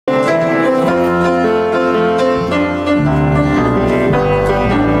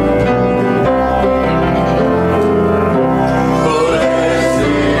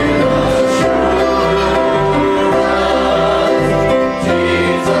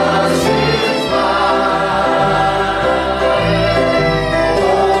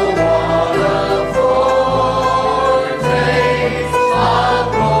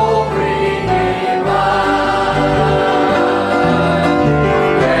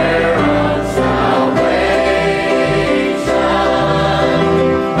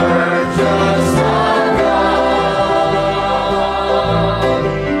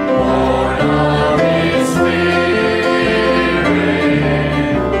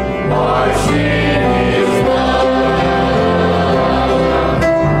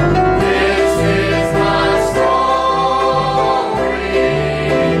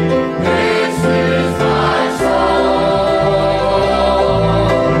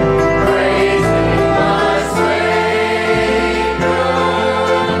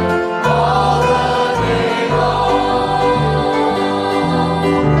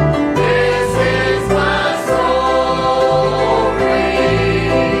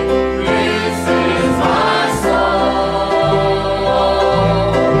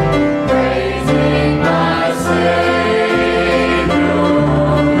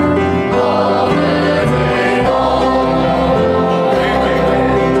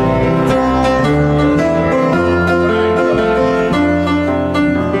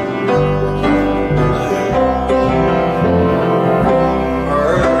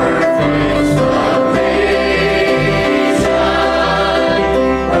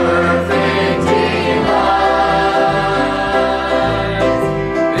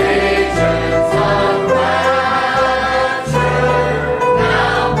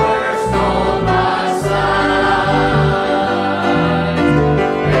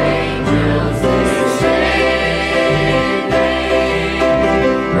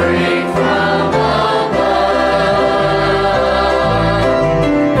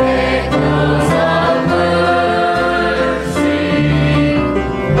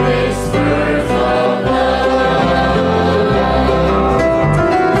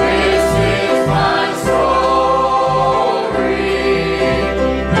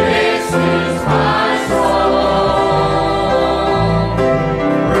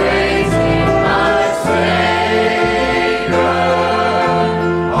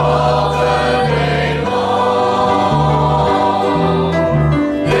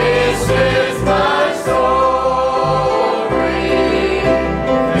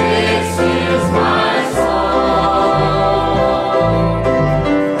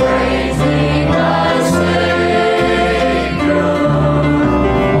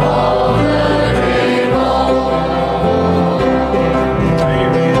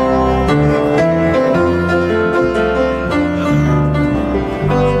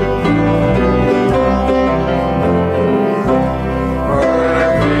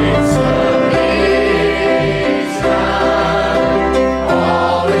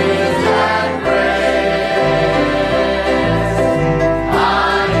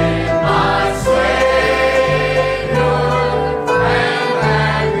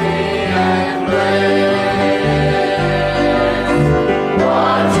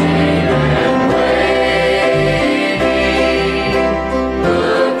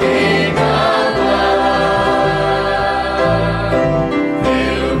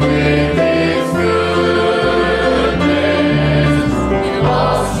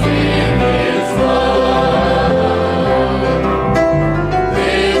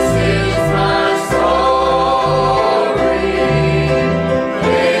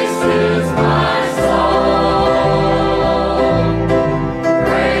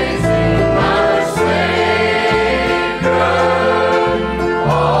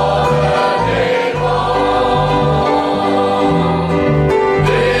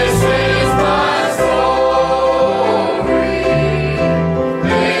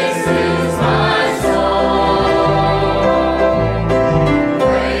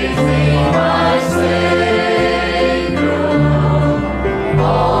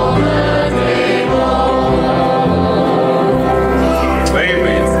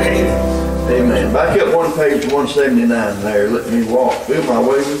back up one page 179 there. Let me walk. Fill my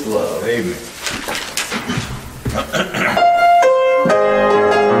way with love. Amen.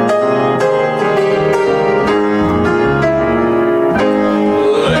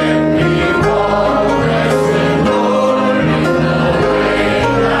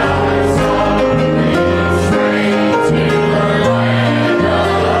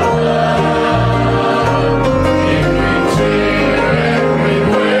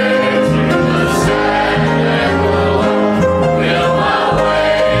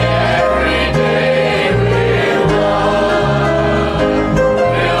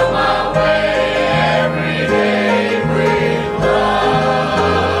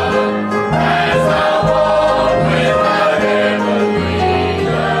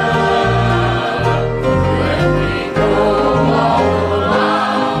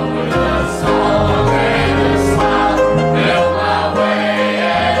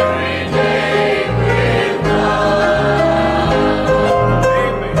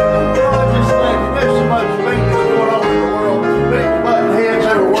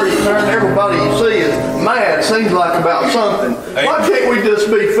 Seems like about something. Why can't we just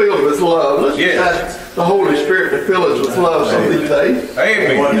be filled with love? Let's just ask the Holy Spirit to fill us with love some of these days.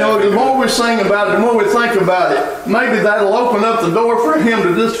 Amen. You know, the more we sing about it, the more we think about it, maybe that'll open up the door for Him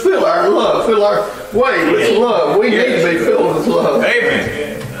to just fill our love, fill our way with love. We need to be filled with love.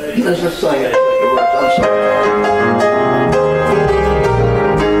 Amen. Let's just sing it. I'm sorry.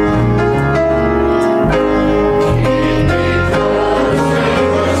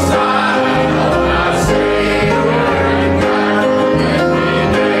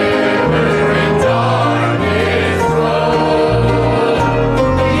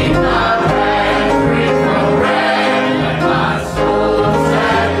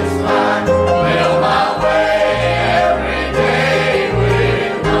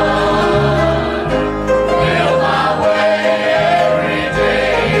 My way.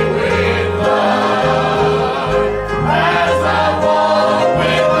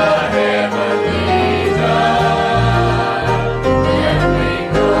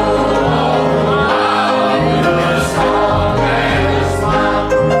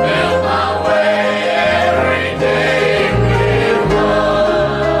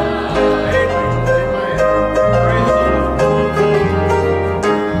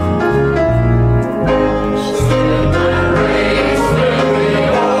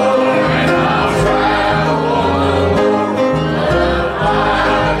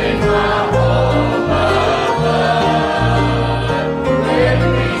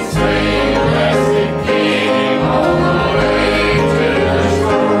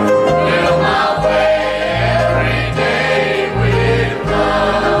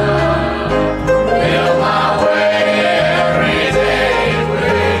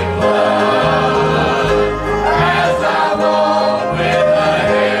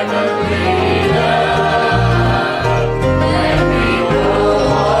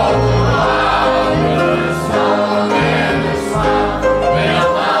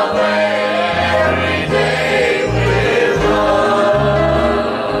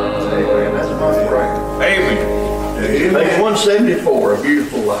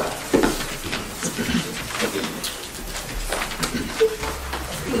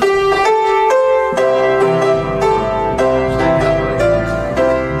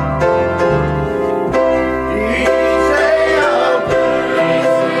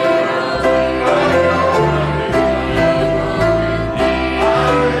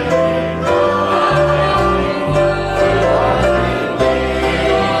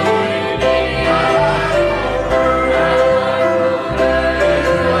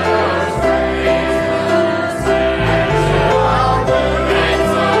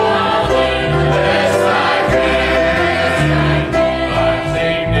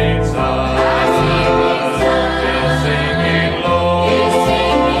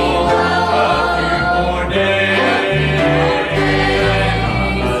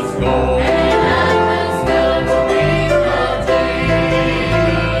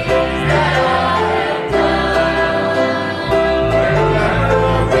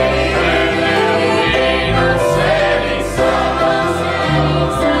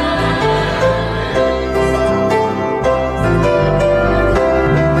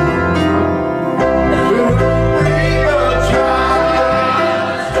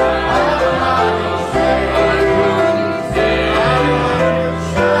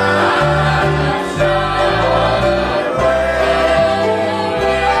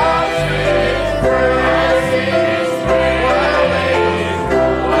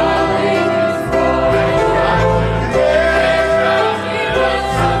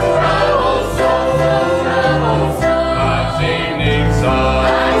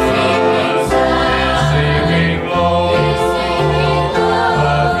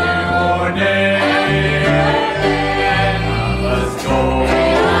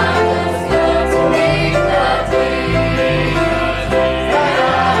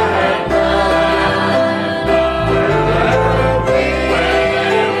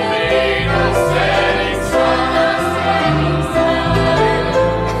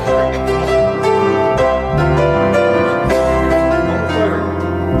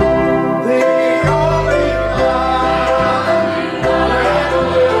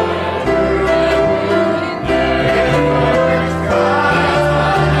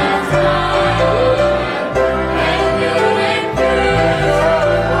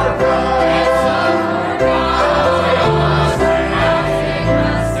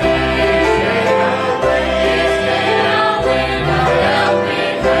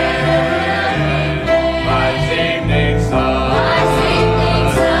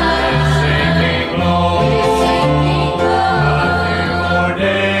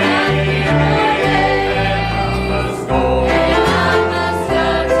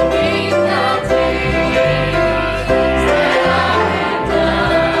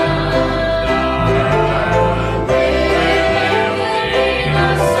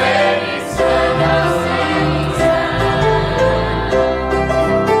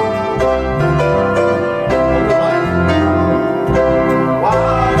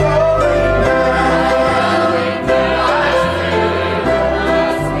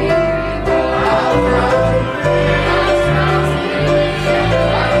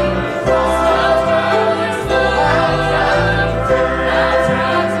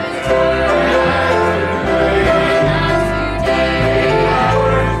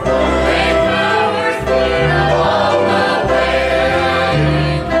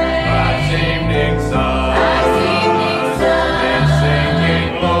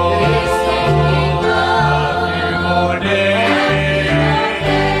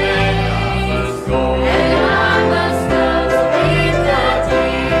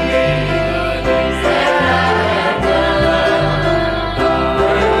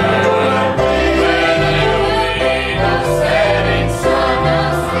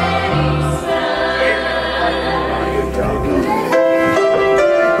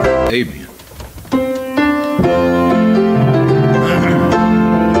 Amen.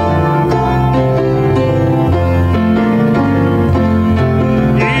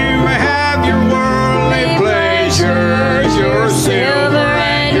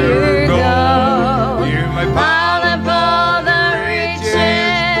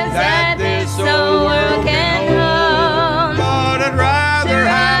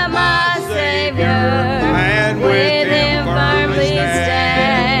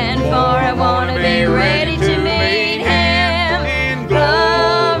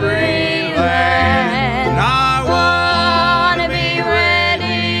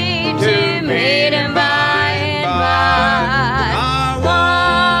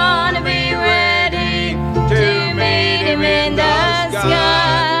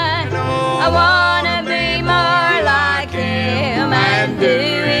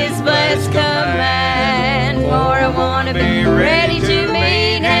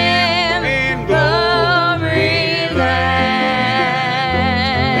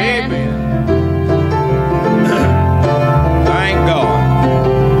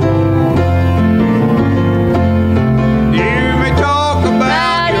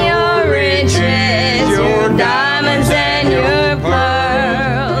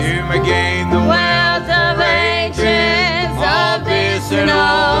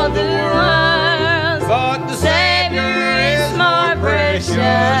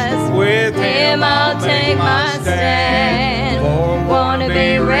 With him I'll take my stand. Wanna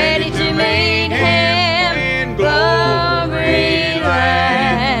be ready to meet him in glory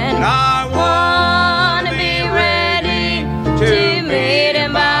land. I wanna be ready to meet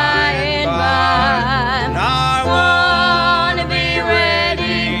him by and by. I wanna be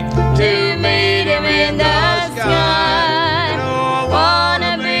ready to meet him in the sky. I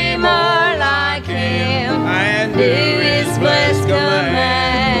wanna be more like him and do his blessed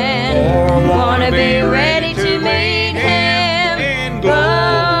command. Wanna be ready to meet him in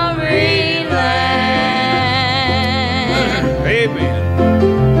glory land. Amen.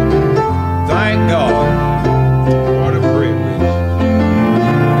 Thank God. What a privilege.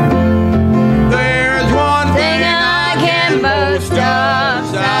 There's one thing I can boast of,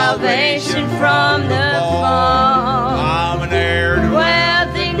 salvation from the fall. I'm an heir to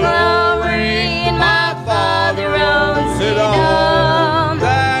wealth and glory, and my Father owns it all.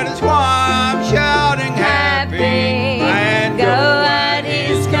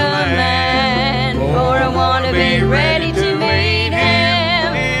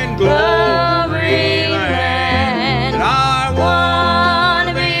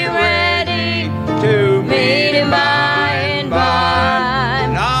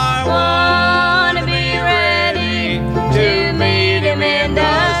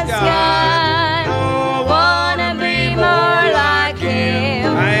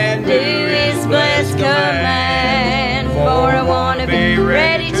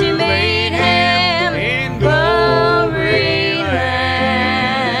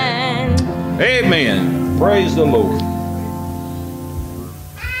 Amen. Praise the Lord.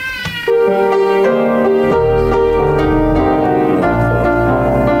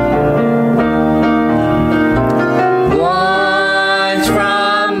 Once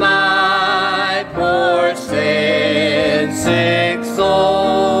from my poor sin-sick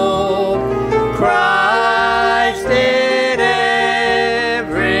soul, Christ did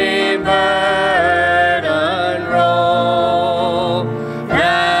every burden roll.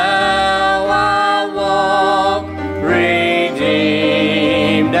 Now I walk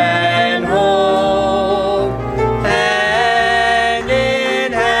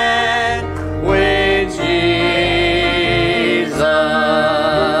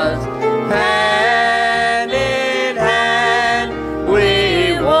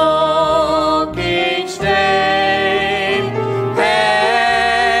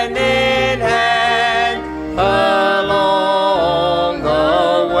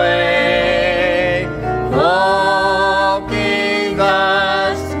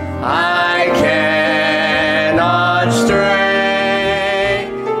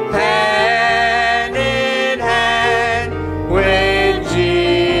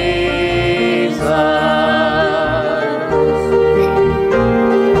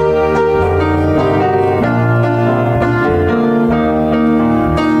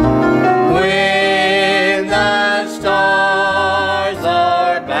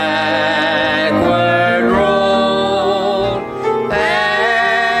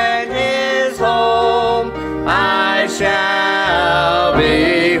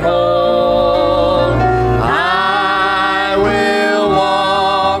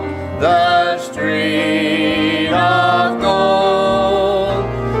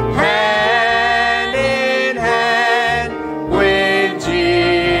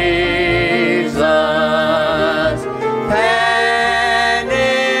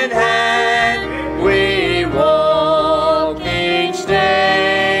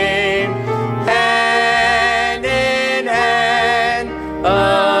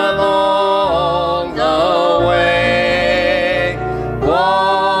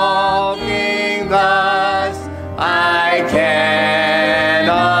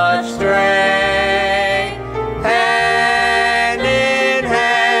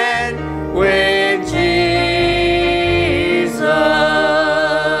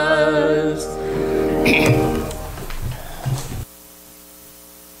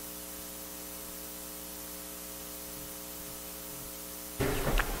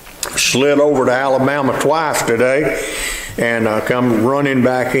slid over to Alabama twice today, and come running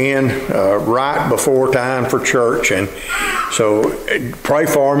back in right before time for church. And so pray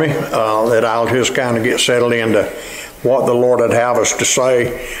for me that I'll just kind of get settled into what the Lord would have us to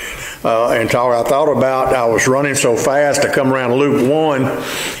say. And talk. I thought about, I was running so fast, I come around Luke 1,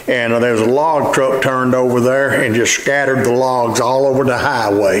 and there's a log truck turned over there and just scattered the logs all over the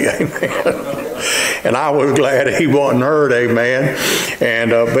highway. Amen. And I was glad he wasn't hurt. Amen.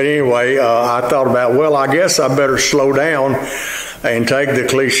 And but anyway, I thought about, well, I guess I better slow down and take the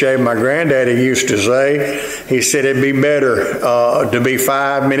cliche my granddaddy used to say. He said it'd be better to be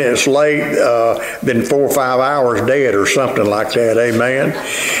 5 minutes late than 4 or 5 hours dead, or something like that. Amen.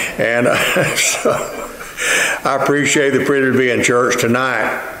 And so I appreciate the privilege to be in church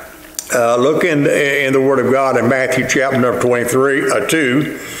tonight. Look in the Word of God in Matthew chapter number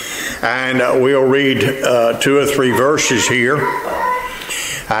 2, and we'll read 2 or 3 verses here.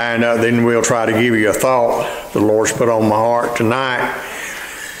 And then we'll try to give you a thought the Lord's put on my heart tonight.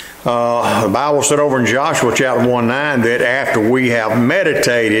 The Bible said over in Joshua chapter 1:9 that after we have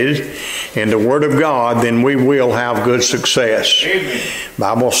meditated in the Word of God, then we will have good success. Amen. The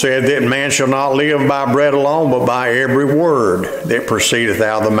Bible said that man shall not live by bread alone, but by every word that proceedeth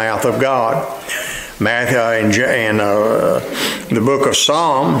out of the mouth of God. Matthew in the book of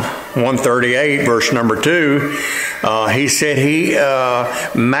Psalm 138, verse number 2, he said he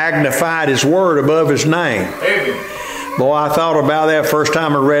magnified his word above his name. Amen. Boy, I thought about that first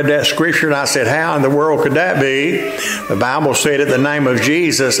time I read that scripture, and I said, how in the world could that be? The Bible said at the name of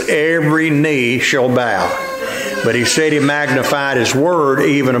Jesus, every knee shall bow. But he said he magnified his word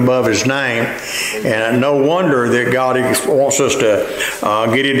even above his name. And no wonder that God wants us to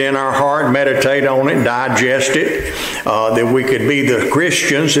get it in our heart, meditate on it, digest it, that we could be the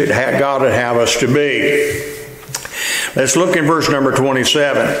Christians that God would have us to be. Let's look in verse number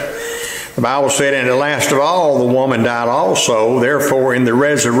 27. The Bible said, and at last of all, the woman died also. Therefore, in the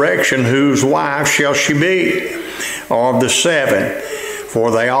resurrection, whose wife shall she be? Or of the 7? For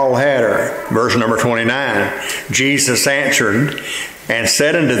they all had her. Verse number 29. Jesus answered and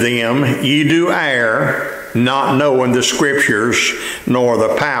said unto them, Ye do err, not knowing the Scriptures, nor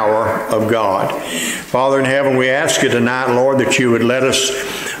the power of God. Father in heaven, we ask you tonight, Lord, that you would let us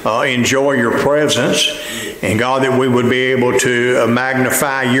enjoy your presence. And God, that we would be able to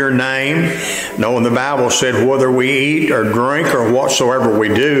magnify your name, knowing the Bible said, whether we eat or drink or whatsoever we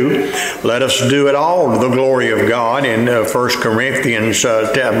do, let us do it all to the glory of God in 1 Corinthians,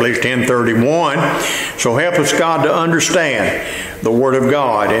 I believe, 10:31. So help us, God, to understand the Word of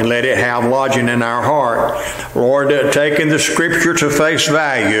God and let it have lodging in our heart. Lord, taking the Scripture to face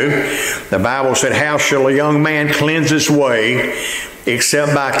value, the Bible said, how shall a young man cleanse his way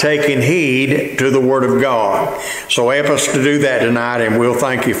except by taking heed to the Word of God? So help us to do that tonight, and we'll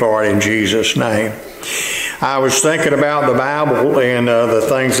thank you for it in Jesus' name. I was thinking about the Bible and the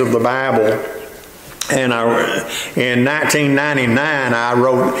things of the Bible. And in 1999, I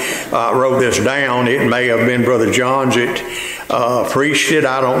wrote this down. It may have been Brother John's that preached it.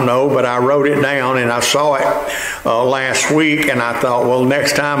 I don't know, but I wrote it down, and I saw it last week. And I thought, well,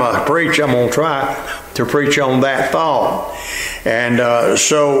 next time I preach, I'm going to try to preach on that thought. And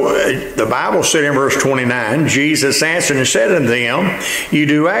so the Bible said in verse 29, Jesus answered and said unto them, You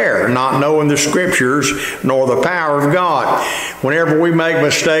do err, not knowing the Scriptures, nor the power of God. Whenever we make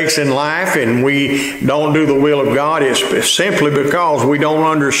mistakes in life and we don't do the will of God, it's simply because we don't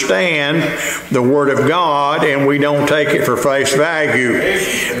understand the Word of God and we don't take it for face value.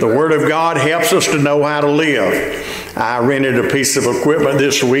 The Word of God helps us to know how to live. I rented a piece of equipment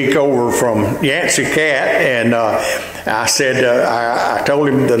this week over from Yancey Cat, and I said, I told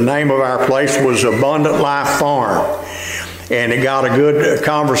him the name of our place was Abundant Life Farm. And it got a good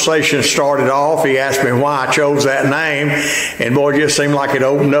conversation started off. He asked me why I chose that name. And boy, it just seemed like it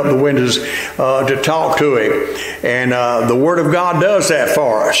opened up the windows to talk to him. And the Word of God does that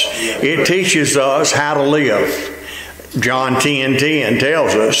for us. It teaches us how to live. John 10:10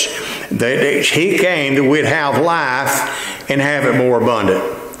 tells us that He came that we'd have life and have it more abundant.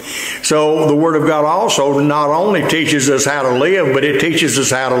 So the Word of God also not only teaches us how to live, but it teaches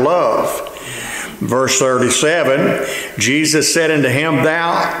us how to love. Verse 37, Jesus said unto him,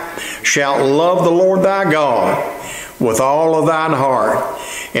 Thou shalt love the Lord thy God with all of thine heart,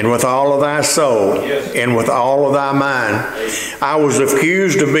 and with all of thy soul, and with all of thy mind. I was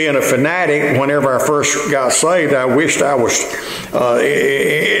accused of being a fanatic whenever I first got saved. I wished I was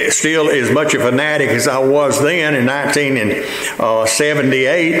still as much a fanatic as I was then in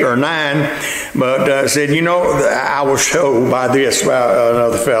 1978 or 9. But said, you know, I was told by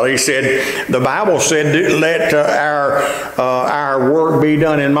another fellow. He said, the Bible said, let our work be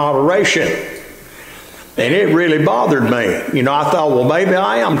done in moderation. And it really bothered me. You know, I thought, well, maybe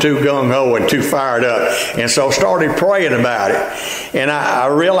I am too gung-ho and too fired up. And so I started praying about it. And I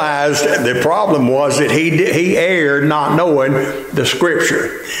realized the problem was that he erred not knowing the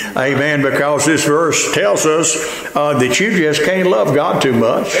Scripture. Amen. Because this verse tells us that you just can't love God too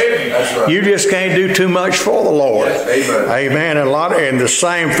much. That's right. You just can't do too much for the Lord. Yes, amen. And the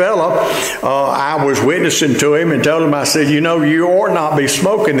same fellow, I was witnessing to him and told him, I said, you know, you ought not be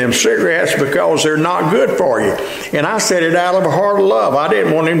smoking them cigarettes because they're not good for you. And I said it out of a heart of love. I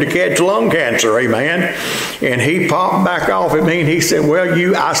didn't want him to catch lung cancer, amen. And he popped back off at me and he said,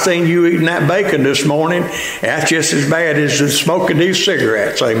 well, I seen you eating that bacon this morning. That's just as bad as smoking these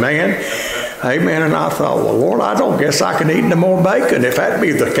cigarettes, amen. Amen. And I thought, well, Lord, I don't guess I can eat no more bacon if that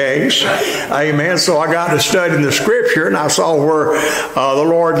be the case. Amen. So I got to studying the Scripture, and I saw where the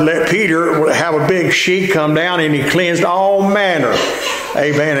Lord let Peter have a big sheet come down, and he cleansed all manner.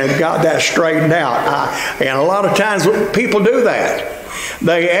 Amen. And got that straightened out. And a lot of times people do that.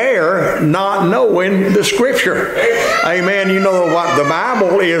 They err not knowing the Scripture. Amen. You know what? The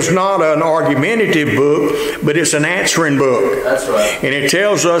Bible is not an argumentative book, but it's an answering book. That's right. And it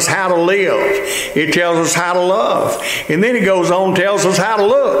tells us how to live. It tells us how to love. And then it goes on and tells us how to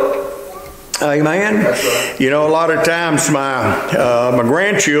look. Amen. That's right. You know, a lot of times my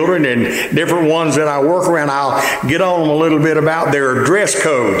grandchildren and different ones that I work around, I'll get on them a little bit about their dress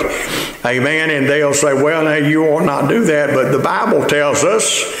code. Amen. And they'll say, well, now you ought not do that. But the Bible tells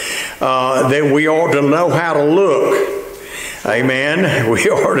us that we ought to know how to look. Amen.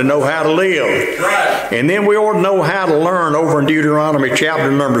 We ought to know how to live. Right. And then we ought to know how to learn. Over in Deuteronomy chapter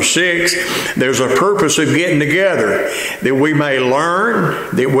number 6, there's a purpose of getting together, that we may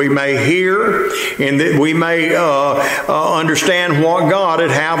learn, that we may hear, and that we may understand what God would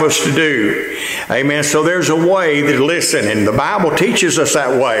have us to do. Amen. So there's a way to listen, and the Bible teaches us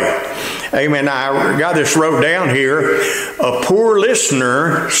that way. Amen. I got this wrote down here. A poor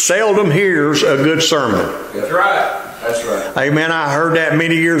listener seldom hears a good sermon. That's right. That's right. Amen. I heard that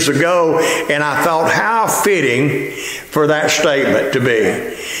many years ago, and I thought how fitting for that statement to be.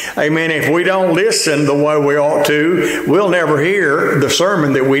 Amen. If we don't listen the way we ought to, we'll never hear the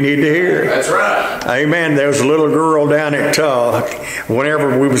sermon that we need to hear. That's right. Amen. There was a little girl down at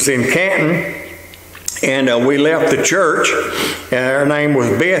whenever we was in Canton, and we left the church, and her name was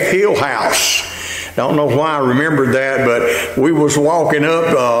Beth Hillhouse. Don't know why I remembered that, but we was walking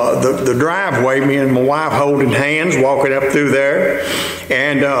up the driveway, me and my wife holding hands, walking up through there.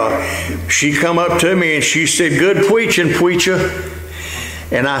 And she come up to me and she said, good preaching, preacher.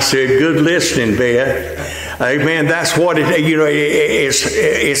 And I said, good listening, Beth. Amen. That's what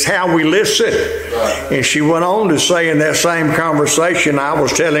it's how we listen. Right. And she went on to say in that same conversation, I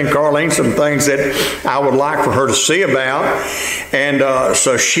was telling Carlene some things that I would like for her to see about. And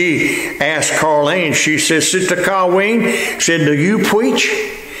so she asked Carlene, she said, Sister Colleen, said, do you preach?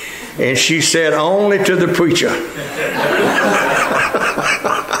 And she said, only to the preacher.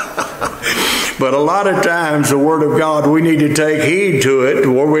 But a lot of times the Word of God, we need to take heed to it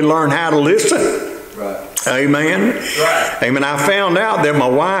where we learn how to listen. Right. Amen. Right. Amen. I found out that my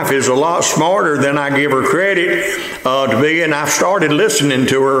wife is a lot smarter than I give her credit to be, and I've started listening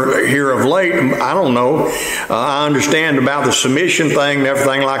to her here of late. I don't know. I understand about the submission thing and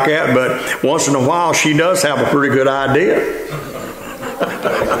everything like that, but once in a while she does have a pretty good idea.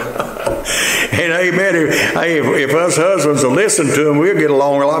 And amen, if us husbands will listen to them, we'll get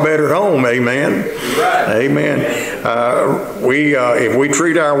along a lot better at home. Amen. Right. Amen. If we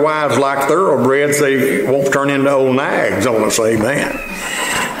treat our wives like thoroughbreds, they won't turn into old nags on us. Amen.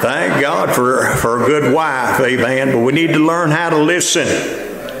 Thank God for a good wife. Amen. But we need to learn how to listen.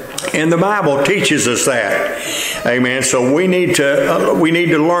 And the Bible teaches us that. Amen. So we need to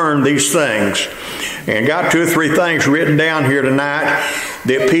learn these things. And got 2 or 3 things written down here tonight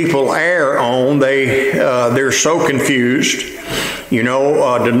that people err on. They're so confused. You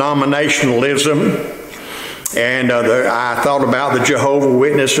know, denominationalism. And I thought about the Jehovah's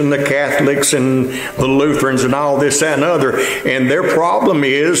Witnesses and the Catholics and the Lutherans and all this, that, and other. And their problem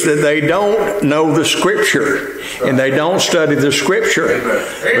is that they don't know the Scripture. And they don't study the Scripture.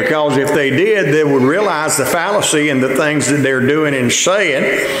 Because if they did, they would realize the fallacy and the things that they're doing and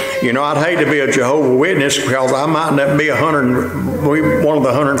saying. You know, I'd hate to be a Jehovah's Witness because I might not be one of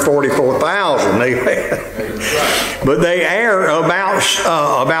the 144,000. But they err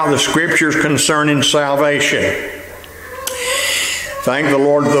about the Scriptures concerning salvation. Thank the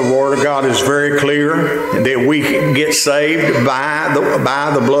Lord, the Word of God is very clear that we get saved by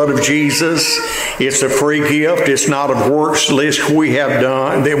the blood of Jesus. It's a free gift. It's not of works lest we have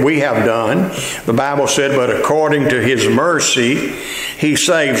done. The Bible said, but according to His mercy, He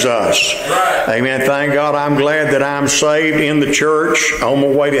saves us. Amen. Thank God, I'm glad that I'm saved in the church on my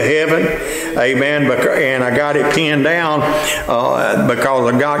way to heaven. Amen. And I got it pinned down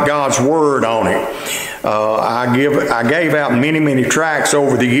because I got God's Word on it. I gave out many tracts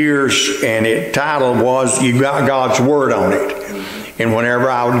over the years, and the title was "You Got God's Word on It." And whenever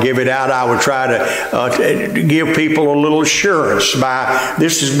I would give it out, I would try to give people a little assurance by,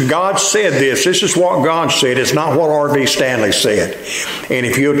 this is, God said this. This is what God said. It's not what R.V. Stanley said. And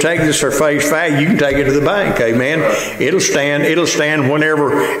if you'll take this for face value, you can take it to the bank. Amen. It'll stand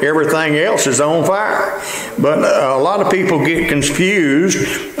whenever everything else is on fire. But a lot of people get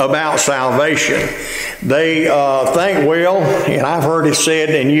confused about salvation. They think, well, and I've heard it said,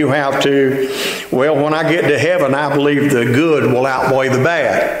 and you have to, well, when I get to heaven, I believe the good will outweigh the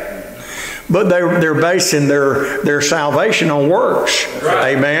bad. But they're basing their salvation on works.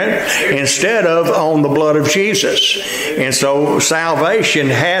 Right. Amen. Instead of on the blood of Jesus. And so salvation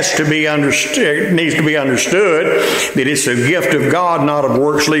has to be understood, needs to be understood that it's a gift of God, not of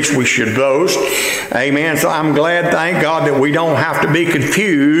works, lest we should boast. Amen. So I'm glad, thank God, that we don't have to be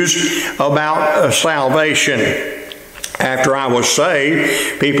confused about salvation. After I was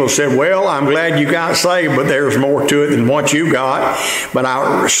saved, people said, well, I'm glad you got saved, but there's more to it than what you got. But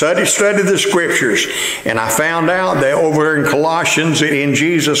I studied the Scriptures, and I found out that over in Colossians, in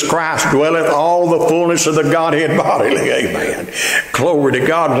Jesus Christ dwelleth all the fullness of the Godhead bodily. Amen. Glory to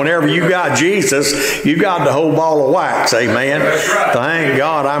God. Whenever you got Jesus, you got the whole ball of wax. Amen. Right. Thank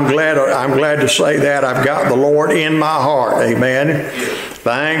God. I'm glad to say that. I've got the Lord in my heart. Amen.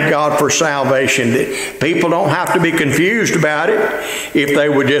 Thank God for salvation. People don't have to be confused about it if they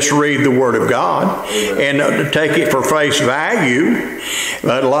would just read the Word of God and take it for face value.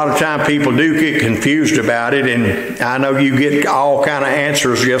 But a lot of time people do get confused about it, and I know you get all kind of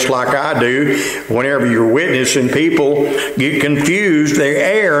answers just like I do whenever you're witnessing. People get confused. They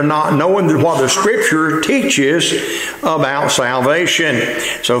err not knowing what the Scripture teaches about salvation.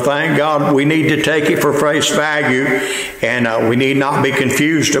 So thank God we need to take it for face value, and we need not be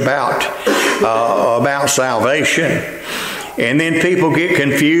confused about salvation. And then people get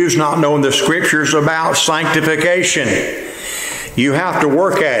confused not knowing the Scriptures about sanctification. You have to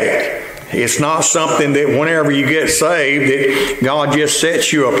work at it. It's not something that whenever you get saved that God just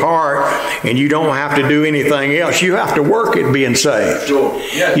sets you apart and you don't have to do anything else. You have to work at being saved. Sure.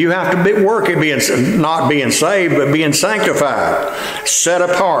 Yeah. You have to work at not being saved, but being sanctified, set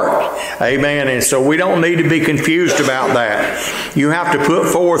apart. Amen. And so we don't need to be confused about that. You have to put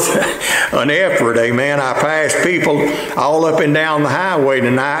forth an effort. Amen. I passed people all up and down the highway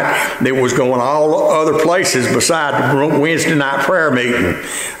tonight that was going all other places beside the Wednesday night prayer meeting.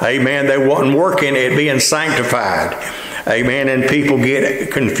 Amen. They wasn't working at being sanctified. Amen. And people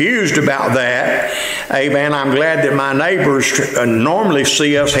get confused about that. Amen. I'm glad that my neighbors normally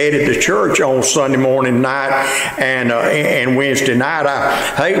see us headed to church on Sunday morning night and Wednesday night. I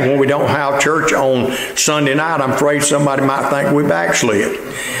hate when we don't have church on Sunday night. I'm afraid somebody might think we backslid.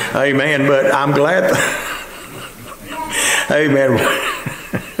 Amen. But I'm glad. Amen.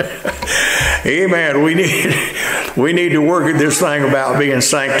 Amen. We need to work at this thing about being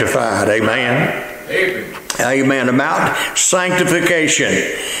sanctified. Amen. Amen. About sanctification.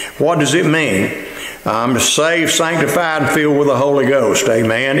 What does it mean? I'm saved, sanctified, and filled with the Holy Ghost.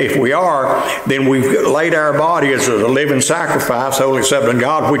 Amen. If we are, then we've laid our body as a living sacrifice, holy acceptable to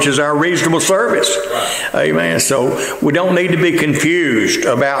God, which is our reasonable service. Amen. So we don't need to be confused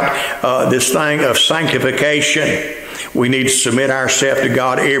about this thing of sanctification. We need to submit ourselves to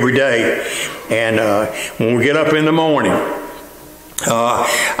God every day. And when we get up in the morning,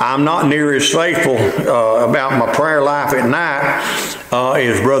 I'm not near as faithful about my prayer life at night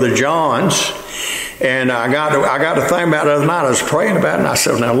as Brother John's. And I got to think about it the other night. I was praying about it, and I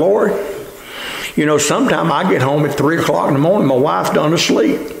said, now, Lord, you know, sometime I get home at 3 o'clock in the morning, my wife's done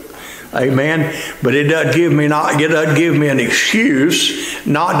asleep. Amen. But it doesn't give me an excuse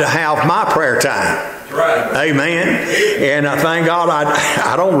not to have my prayer time. Right. Amen. And I thank God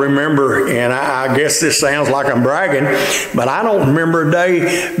I don't remember, and I guess this sounds like I'm bragging, but I don't remember a day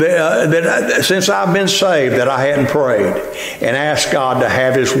that since I've been saved that I hadn't prayed and asked God to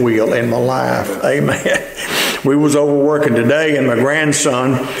have His will in my life. Amen. We was overworking today, and my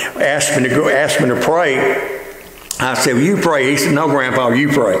grandson asked me to pray. I said, "Well, you pray." He said, "No, Grandpa, you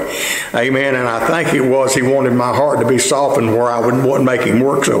pray." Amen. And I think it was he wanted my heart to be softened where I wouldn't make him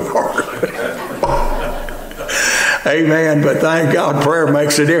work so hard. Amen. But thank God, prayer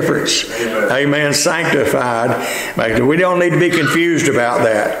makes a difference. Amen. Sanctified. We don't need to be confused about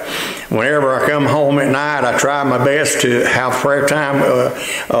that. Whenever I come home at night, I try my best to have prayer time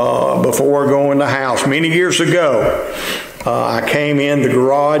before going to the house. Many years ago, I came in the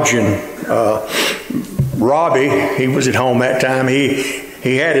garage, and Robbie, he was at home that time.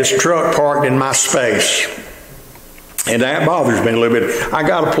 He had his truck parked in my space. And that bothers me a little bit. I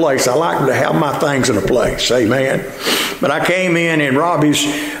got a place. I like to have my things in a place. Amen. But I came in and Robbie's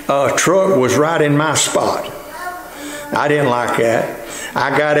truck was right in my spot. I didn't like that.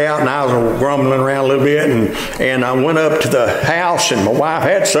 I got out and I was grumbling around a little bit, and I went up to the house, and my wife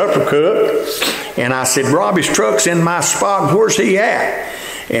had supper cooked. And I said, "Robbie's truck's in my spot. Where's he at?"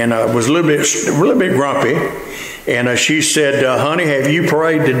 And I was a little bit grumpy. And she said, "Honey, have you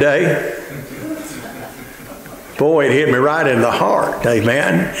prayed today?" Boy, it hit me right in the heart.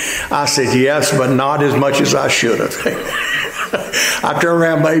 Amen. I said, "Yes, but not as much as I should have." I turned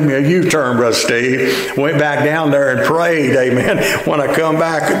around, made me a U-turn, Brother Steve. Went back down there and prayed. Amen. When I come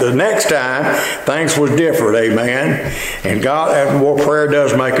back the next time, things was different. Amen. And God, well, prayer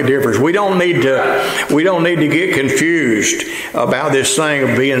does make a difference. We don't need to get confused about this thing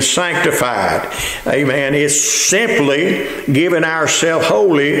of being sanctified. Amen. It's simply giving ourselves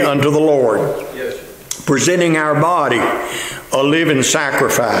wholly unto the Lord. Presenting our body a living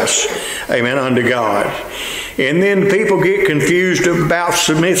sacrifice, amen, unto God. And then people get confused about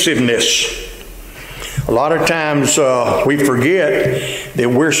submissiveness. A lot of times we forget that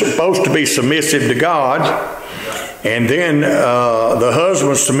we're supposed to be submissive to God, and then the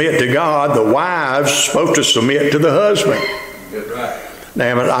husbands submit to God, the wives supposed to submit to the husband. That's right.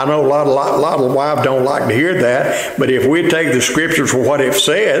 Now, I know a lot of wives don't like to hear that, but if we take the scriptures for what it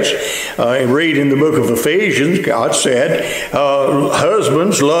says and read in the book of Ephesians, God said,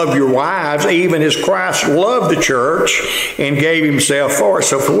 "Husbands, love your wives, even as Christ loved the church and gave Himself for it."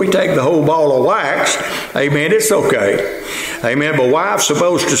 So if we take the whole ball of wax, amen, it's okay. Amen. But wives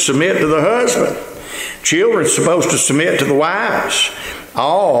supposed to submit to the husband. Children supposed to submit to the wives.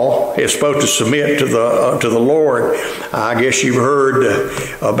 All is supposed to submit to the Lord. I guess you've heard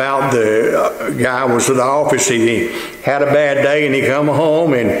about the guy was at the office. He had a bad day and he come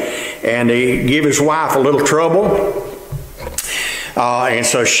home and he give his wife a little trouble. And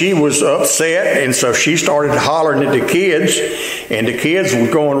so she was upset, and so she started hollering at the kids, and the kids were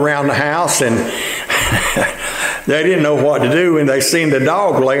going around the house, and they didn't know what to do, and they seen the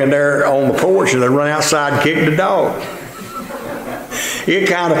dog laying there on the porch, and they run outside and kicked the dog. It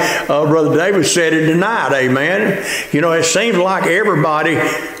kind of, Brother David said it tonight, amen. You know, it seems like everybody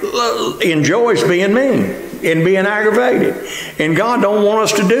enjoys being mean and being aggravated. And God don't want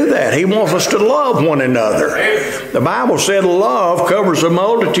us to do that. He wants us to love one another. The Bible said love covers a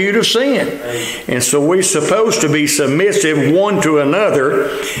multitude of sin. And so we're supposed to be submissive one to another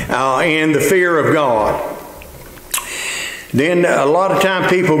in the fear of God. Then a lot of time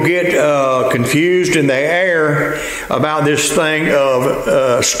people get confused and they err about this thing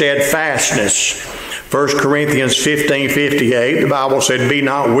of steadfastness. 1 Corinthians 15:58, the Bible said, "Be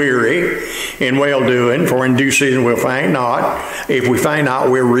not weary in well-doing, for in due season we'll faint not. If we faint not,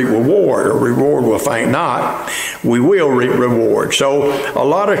 we'll reap reward. Or reward will faint not. We will reap reward." So a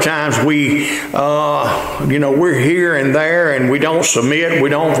lot of times we, we're here and there and we don't submit. We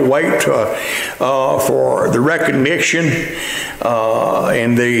don't wait for the recognition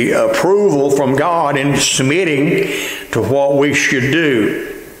and the approval from God in submitting to what we should do.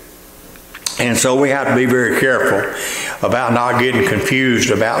 And so we have to be very careful about not getting confused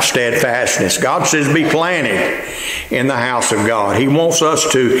about steadfastness. God says be planted in the house of God. He wants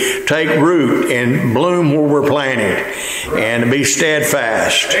us to take root and bloom where we're planted and be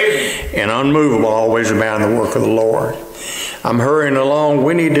steadfast and unmovable, always abound in the work of the Lord. I'm hurrying along.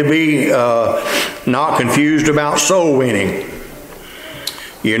 We need to be not confused about soul winning.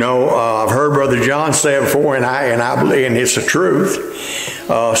 You know, I've heard Brother John say it before, and I believe, and it's the truth.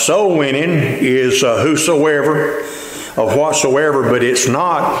 Soul winning is whosoever, of whatsoever, but it's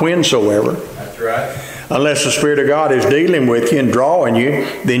not whensoever. That's right. Unless the Spirit of God is dealing with you and drawing you,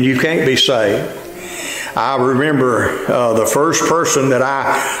 then you can't be saved. I remember the first person that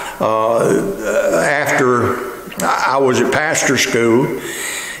after I was at pastor school,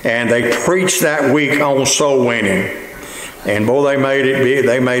 and they preached that week on soul winning. And boy, they made it big.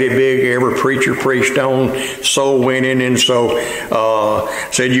 They made it big. Every preacher preached on soul winning, and so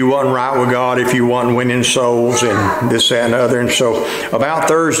said you wasn't right with God if you wasn't winning souls, and this, that, and other. And so about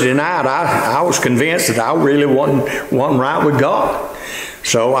Thursday night, I was convinced that I really wasn't right with God.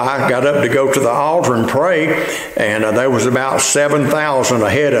 So I got up to go to the altar and pray, and there was about 7,000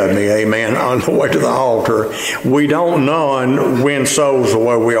 ahead of me, amen, on the way to the altar. We don't none win souls the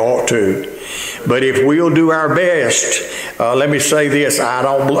way we ought to. But if we'll do our best, let me say this, I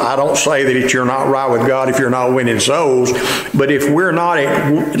don't say that you're not right with God if you're not winning souls, but if we're not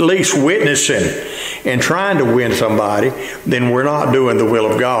at least witnessing and trying to win somebody, then we're not doing the will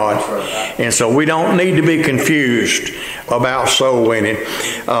of God. And so we don't need to be confused about soul winning.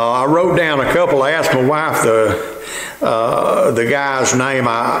 I wrote down a couple. I asked my wife the guy's name.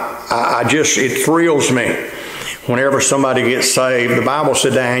 It thrills me whenever somebody gets saved. The Bible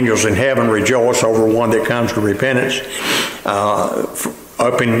said the angels in heaven rejoice over one that comes to repentance.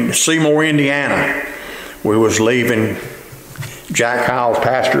 Up in Seymour, Indiana, we was leaving Jack Hyles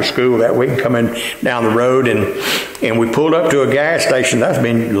pastor school that week, coming down the road, and we pulled up to a gas station. That's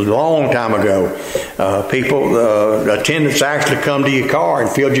been a long time ago. Attendants actually come to your car and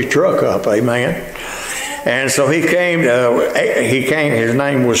filled your truck up, amen. And so he came. His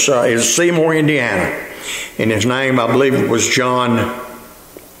name was Seymour, Indiana, and his name, I believe, was John.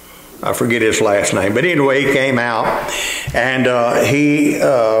 I forget his last name, but anyway, he came out and he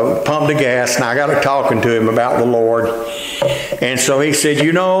pumped the gas, and I got to talking to him about the Lord. And so he said,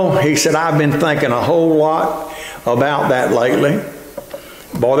 I've been thinking a whole lot about that lately.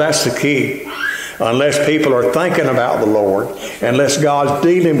 Boy, that's the key. Unless people are thinking about the Lord, unless God's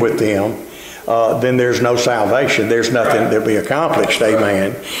dealing with them, then there's no salvation. There's nothing to be accomplished.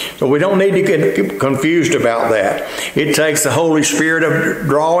 Amen. So we don't need to get confused about that. It takes the Holy Spirit of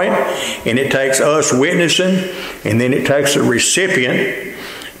drawing, and it takes us witnessing, and then it takes the recipient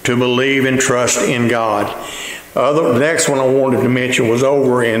to believe and trust in God. The next one I wanted to mention was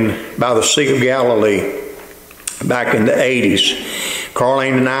over by the Sea of Galilee back in the 80s.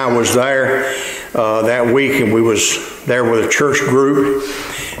 Carlene and I was there that week, and we was there with a church group.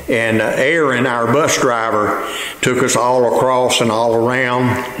 And Aaron, our bus driver, took us all across and all around.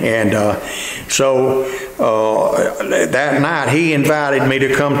 And so that night he invited me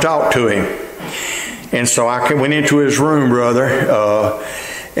to come talk to him. And so I went into his room, brother,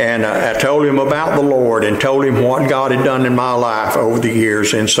 and I told him about the Lord and told him what God had done in my life over the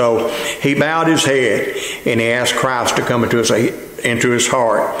years. And so he bowed his head and he asked Christ to come into his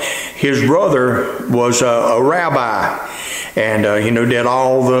heart. His brother was a rabbi, and did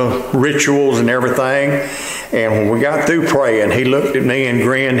all the rituals and everything. And when we got through praying, he looked at me and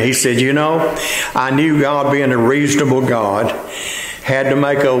grinned. He said, I knew God, being a reasonable God, had to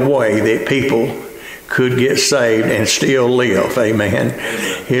make a way that people could get saved and still live. Amen.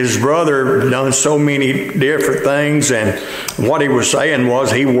 His brother done so many different things, and what he was saying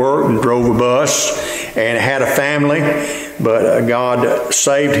was he worked and drove a bus and had a family, but God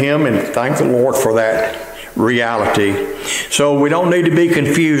saved him, and thank the Lord for that reality. So we don't need to be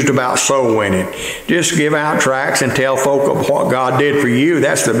confused about soul winning. Just give out tracts and tell folk of what God did for you.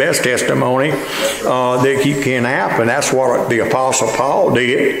 That's the best testimony that you can have, and that's what the Apostle Paul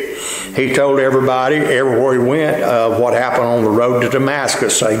did. He told everybody everywhere he went what happened on the road to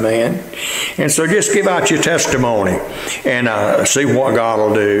Damascus. Amen. And so just give out your testimony and see what God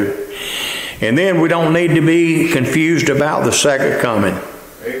will do. And then we don't need to be confused about the second coming.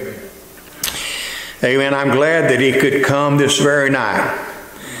 Amen. Amen. I'm glad that he could come this very night.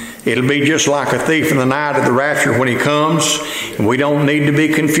 It'll be just like a thief in the night of the rapture when he comes. And we don't need to be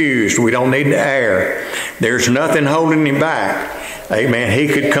confused. We don't need to err. There's nothing holding him back. Amen. He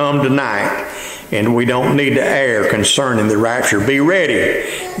could come tonight. And we don't need to err concerning the rapture. Be ready.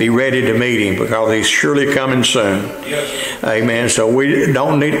 Be ready to meet him, because he's surely coming soon. Yes. Amen. So we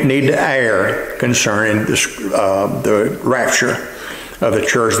don't need to err concerning the rapture of the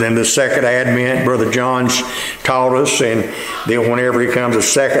church. Then the second advent, Brother John's taught us, and then whenever he comes a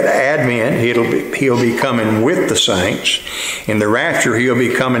second advent, he'll be coming with the saints. In the rapture, he'll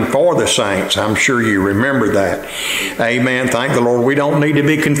be coming for the saints. I'm sure you remember that. Amen. Thank the Lord. We don't need to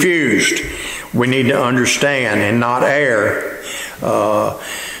be confused. We need to understand and not err.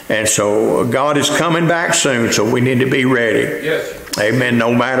 And so God is coming back soon, so we need to be ready. Yes. Amen.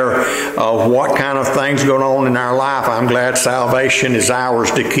 No matter what kind of things going on in our life, I'm glad salvation is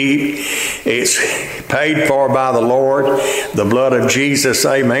ours to keep. It's paid for by the Lord, the blood of Jesus.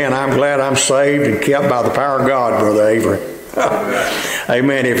 Amen. I'm glad I'm saved and kept by the power of God, Brother Avery.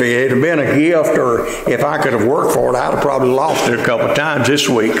 Amen. If it had been a gift or if I could have worked for it, I'd have probably lost it a couple of times this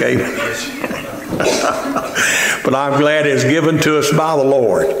week. Amen. But I'm glad it's given to us by the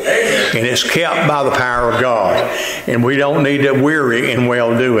Lord. And it's kept by the power of God. And we don't need to weary in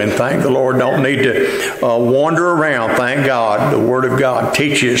well-doing. Thank the Lord. Don't need to wander around. Thank God. The Word of God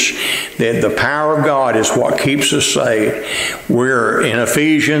teaches that the power of God is what keeps us saved. We're in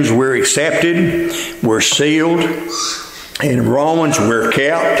Ephesians, we're accepted, we're sealed. In Romans, we're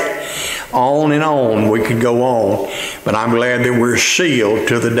kept. On and on we could go on. But I'm glad that we're sealed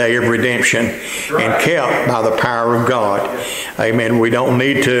to the day of redemption and kept by the power of God. Amen. We don't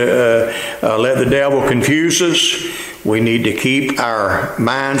need to let the devil confuse us. We need to keep our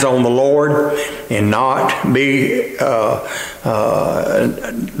minds on the Lord and not be,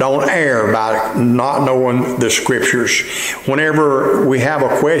 don't err by not knowing the Scriptures. Whenever we have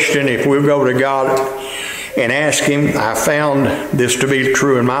a question, if we go to God and ask Him, I found this to be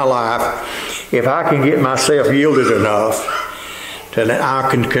true in my life. If I can get myself yielded enough that I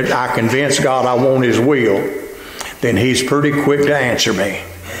convince God I want His will, then He's pretty quick to answer me.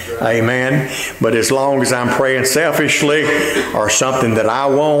 Amen. But as long as I'm praying selfishly or something that I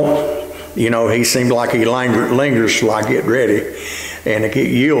want, He seems like He lingers till I get ready and to get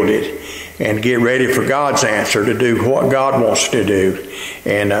yielded and get ready for God's answer to do what God wants to do.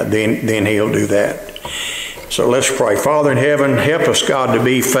 And then He'll do that. So let's pray. Father in heaven, help us, God, to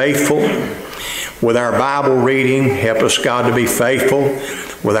be faithful with our Bible reading. Help us, God, to be faithful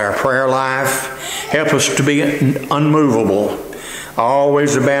with our prayer life. Help us to be unmovable,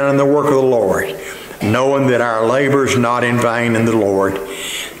 always abandoning the work of the Lord, knowing that our labor is not in vain in the Lord.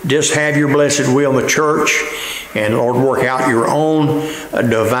 Just have your blessed will in the church, and Lord, work out your own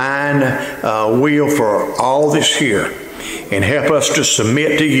divine will for all this here. And help us to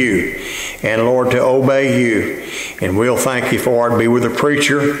submit to you and, Lord, to obey you. And we'll thank you for it. Be with the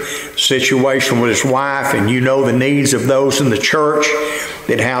preacher, situation with his wife, and you know the needs of those in the church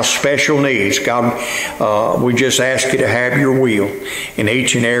that have special needs. God, we just ask you to have your will in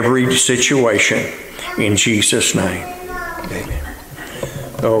each and every situation. In Jesus' name. Amen.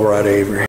 All right, Avery.